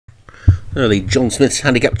The John Smith's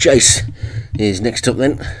handicap chase is next up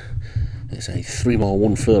then. It's a 3 mile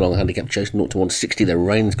 1 furlong handicap chase, 0 to 160. The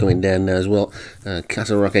rain's coming down now as well.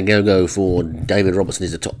 Casa Roca Go-Go for David Robertson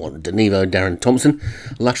is the top one. Denevo, Darren Thompson.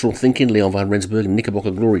 Lateral Thinking, Leon Van Rensburg.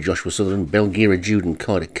 Knickerbocker Glory, Joshua Sutherland. Belgira Jude and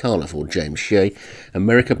Kaida Carla for James Shea.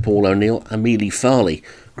 America, Paul O'Neill. Amelie Farley.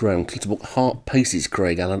 Graham Clutterbuck. Heart Paces,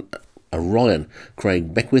 Craig Allen. Orion,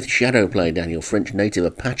 Craig Beckwith. Shadow Play, Daniel French. Native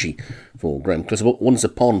Apache for Graham Clutterbuck. Once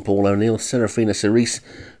Upon, Paul O'Neill. Serafina Cerise,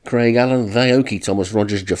 Craig Allen. Vaoki, Thomas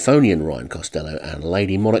Rogers. Jafonian, Ryan Costello. And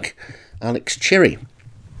Lady Monarch, Alex Cherry.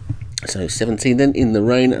 So 17 then in the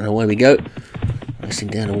rain, and away we go. Racing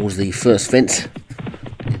down towards the first fence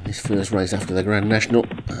in this first race after the Grand National.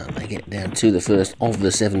 And they get down to the first of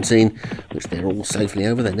the 17, which they're all safely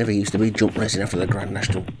over. They never used to be jump racing after the Grand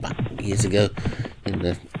National back years ago in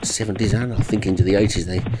the 70s, and I think into the 80s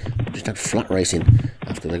they just had flat racing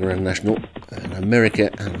after the Grand National. And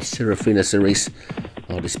America and Serafina Cerise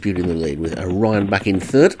are disputing the lead, with Orion back in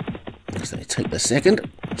third as they take the second,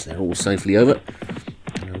 so they're all safely over.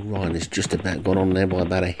 Ryan has just about gone on there by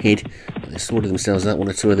about a head. They sorted themselves out. 1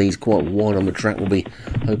 or 2 of these quite wide on the track. Will be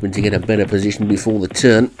hoping to get a better position before the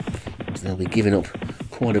turn. So they'll be giving up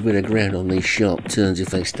quite a bit of ground on these sharp turns if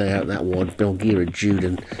they stay out that wide. Belgira Jude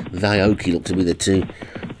and Vaoki look to be the two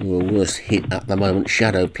who are worst hit at the moment.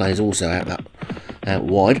 Shadow Plays also out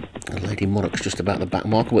wide. And Lady Monarch's just about the back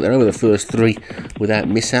marker, but they're over the first 3 without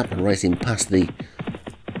mishap and racing past the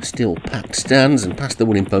still packed stands and past the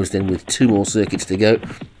winning post then with 2 more circuits to go.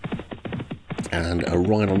 And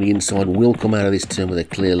Orion on the inside will come out of this turn with a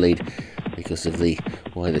clear lead because of the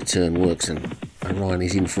way the turn works, and Orion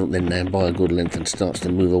is in front then now by a good length and starts to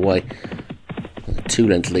move away. A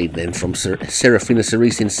 2-length lead then from Serafina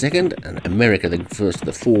Cerise in second, and America, the first of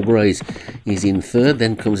the 4 greys, is in third.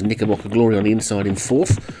 Then comes Knickerbocker Glory on the inside in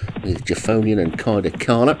fourth with Jafonian and Kaida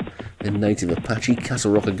Carla. Then Native Apache.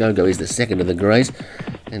 Castle Rocker Go-Go is the second of the greys.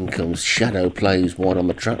 Then comes Shadow Play, who's wide on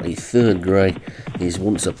the track. The third grey is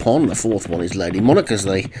Once Upon. The fourth one is Lady Monarch as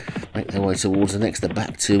they make their way towards the next. The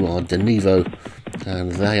back 2 are Denevo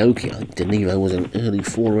and Vaoki. I think Denevo was an early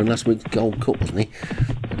 4 in last week's Gold Cup, wasn't he?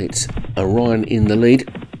 But it's Orion in the lead.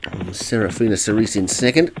 And Serafina Cerise in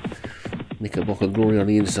second. Knickerbocker Glory on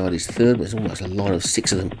the inside is third, but there's almost a line of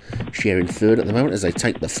 6 of them sharing third at the moment as they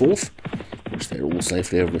take the fourth, which they're all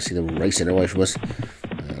safely over. We see them racing away from us.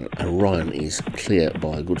 Orion is clear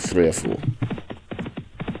by a good 3 or 4.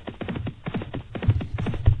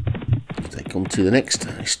 As they come to the next,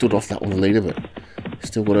 he stood off that one, the leader, but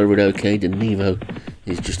still got over it okay. Denevo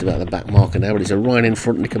is just about the back marker now, but it's Orion in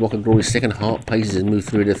front. Knickerbocker Glory second. Heart Paces has moved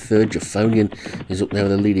through to third. Jafonian is up there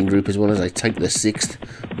with the leading group as well as they take the 6th,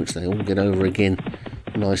 which they all get over again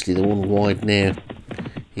nicely. The one wide now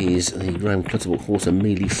is the Graham Clutterbuck horse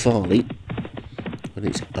Amelie Farley, but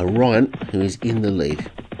it's Orion who is in the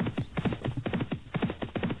lead.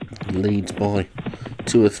 Leads by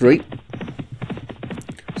 2 or 3.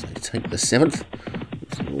 So they take the 7th,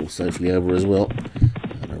 which they're all safely over as well.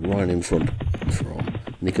 And Orion in front from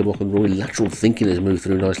Knickerbocker Glory. Lateral Thinking has moved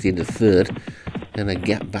through nicely into third. Then a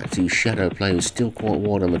gap back to Shadow Play, who's still quite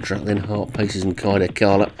wide on the track. Then Heart Paces and Kaida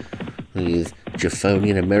Carla with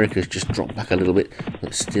Jafonian. America's just dropped back a little bit,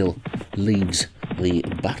 but still leads the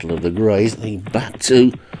battle of the greys. The back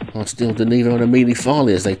 2 are still Denevo and Amelie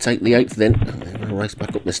Farley as they take the 8th then. And they're going to race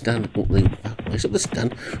back up the stand, race up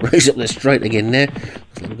the straight again now.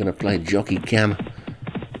 So they're going to play jockey cam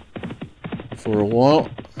for a while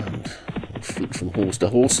and flick from horse to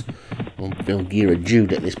horse on Belgira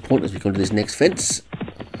Jude at this point as we come to this next fence.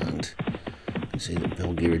 And you can see that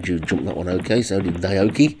Belgira Jude jumped that one okay, so did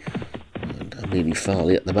Vaoki and Amelie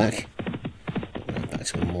Farley at the back. Back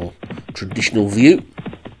to a more traditional view.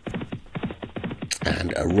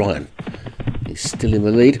 And Orion is still in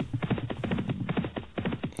the lead.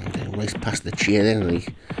 And they'll race past the chair then, the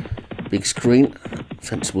big screen.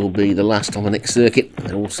 Fence will be the last on the next circuit.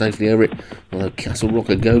 They're all safely over it. Although Castle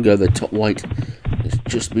Rocker Go-Go, the top weight, is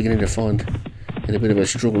just beginning to find in a bit of a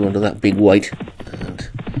struggle under that big weight. And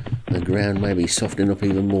the ground may be softening up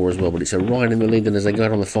even more as well, but it's Orion in the lead then as they go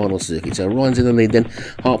out on the final circuit. So Orion's in the lead then.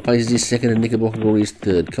 Heart Paces is second and Knickerbocker Glory is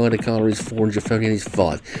third. Kaida Carla is 4 and Jafonian is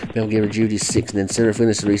 5. Belgira Jude is 6 and then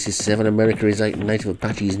Serafina Cerise is 7. America is 8 and Native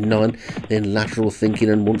Apache is 9. Then Lateral Thinking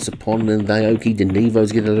and Once Upon and Vaoki.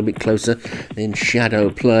 Denevo's getting a little bit closer. Then Shadow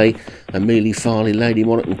Play, Amelie Farley, Lady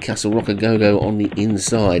Monarch and Castle Rocker Go-Go on the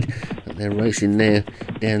inside. And they're racing now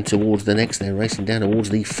down towards the next. They're racing down towards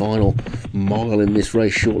the final mile in this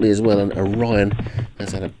race shortly as well, and Orion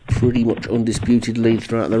has had a pretty much undisputed lead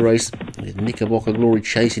throughout the race with Knickerbocker Glory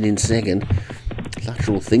chasing in second.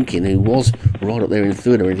 Lateral Thinking, who was right up there in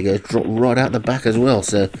third. And he goes drop right out the back as well.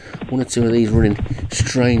 So one or two of these running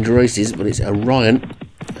strange races, but it's Orion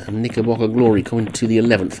and Knickerbocker Glory coming to the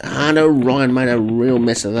 11th. And Orion made a real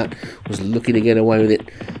mess of that. Was lucky to get away with it,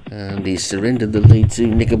 and he surrendered the lead to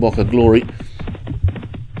Knickerbocker Glory.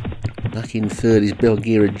 Back in third is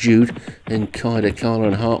Belgira Jude, then Kaida Carla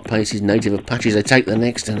and Heart Pace is Native Apaches. They take the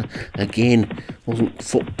next, and again wasn't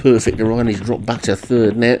foot perfect. Orion, he's dropped back to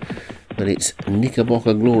third now. But it's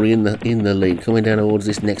Knickerbocker Glory in the lead, coming down towards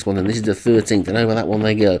this next one, and this is the 13th, and over that one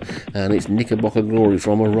they go, and it's Knickerbocker Glory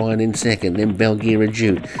from Orion in second, then Belgira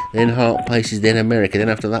Jude, then Heart Paces, then America, then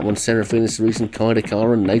after that one Serafina Cerise and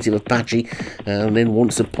Kaidakara and Native Apache, and then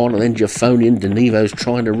Once Upon, and then Japhonian. Denevo's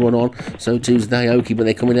trying to run on, so too's Daoki, but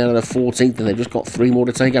they're coming down to the 14th, and they've just got 3 more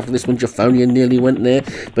to take after this one. Japhonian nearly went there,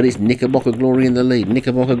 but it's Knickerbocker Glory in the lead,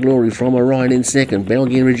 Knickerbocker Glory from Orion in second,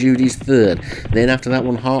 Belgira Jude is third, then after that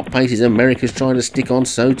one Heart Paces, America's trying to stick on,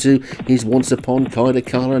 so too is Once Upon,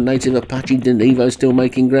 Kaidakara and Native Apache. Denevo still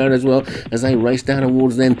making ground as well as they race down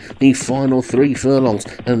towards then the final 3 furlongs,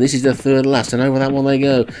 and this is the third last, and over that one they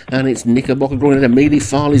go, and it's Knickerbocker Glory, and immediately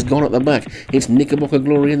Farley's gone at the back. It's Knickerbocker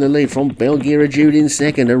Glory in the lead from Belgira Jude in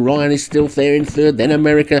second, Orion is still there in third, then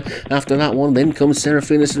America after that one, then comes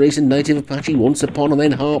Serafina Cerise and Native Apache, Once Upon, and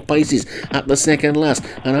then Heart Paces at the second last,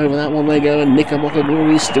 and over that one they go, and Knickerbocker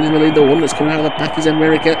Glory is still in the lead. The one that's coming out of the pack is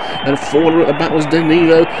America, and Faller at the back was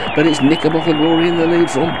Denevo, but it's Knickerbocker Glory in the lead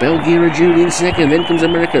from Belgira Jude in second, then comes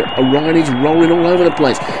America. Orion is rolling all over the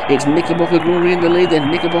place. It's Knickerbocker Glory in the lead, then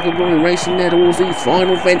Knickerbocker Glory racing there towards the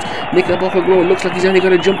final fence. Knickerbocker Glory looks like he's only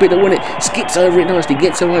going to jump it to win it, skips over it nicely,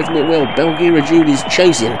 gets away from it well. Belgira Jude is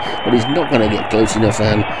chasing, but he's not going to get close enough,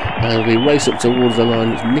 and we race up towards the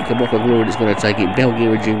line. It's Knickerbocker Glory that's going to take it.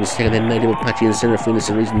 Belgira Jude was second, then Native Apache and Serafina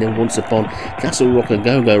Cerise, and then Once Upon. Castle Rocker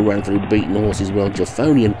Go-Go ran through beaten horses well.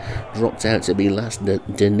 Japhonian dropped out to be last.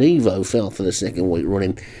 Denevo fell for the second week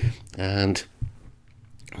running, and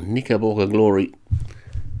Knickerbocker Glory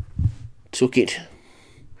took it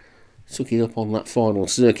up on that final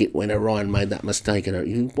circuit when Orion made that mistake. And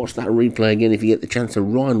you can watch that replay again if you get the chance.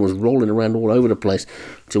 Orion was rolling around all over the place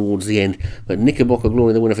towards the end, but Knickerbocker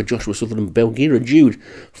Glory, the winner for Joshua Sutherland. Belgira Jude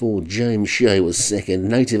for James Shea was second,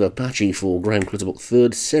 Native Apache for Graham Clutterbuck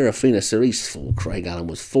third, Serafina Cerise for Craig Allen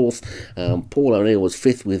was fourth, Paul O'Neill was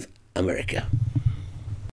fifth with America.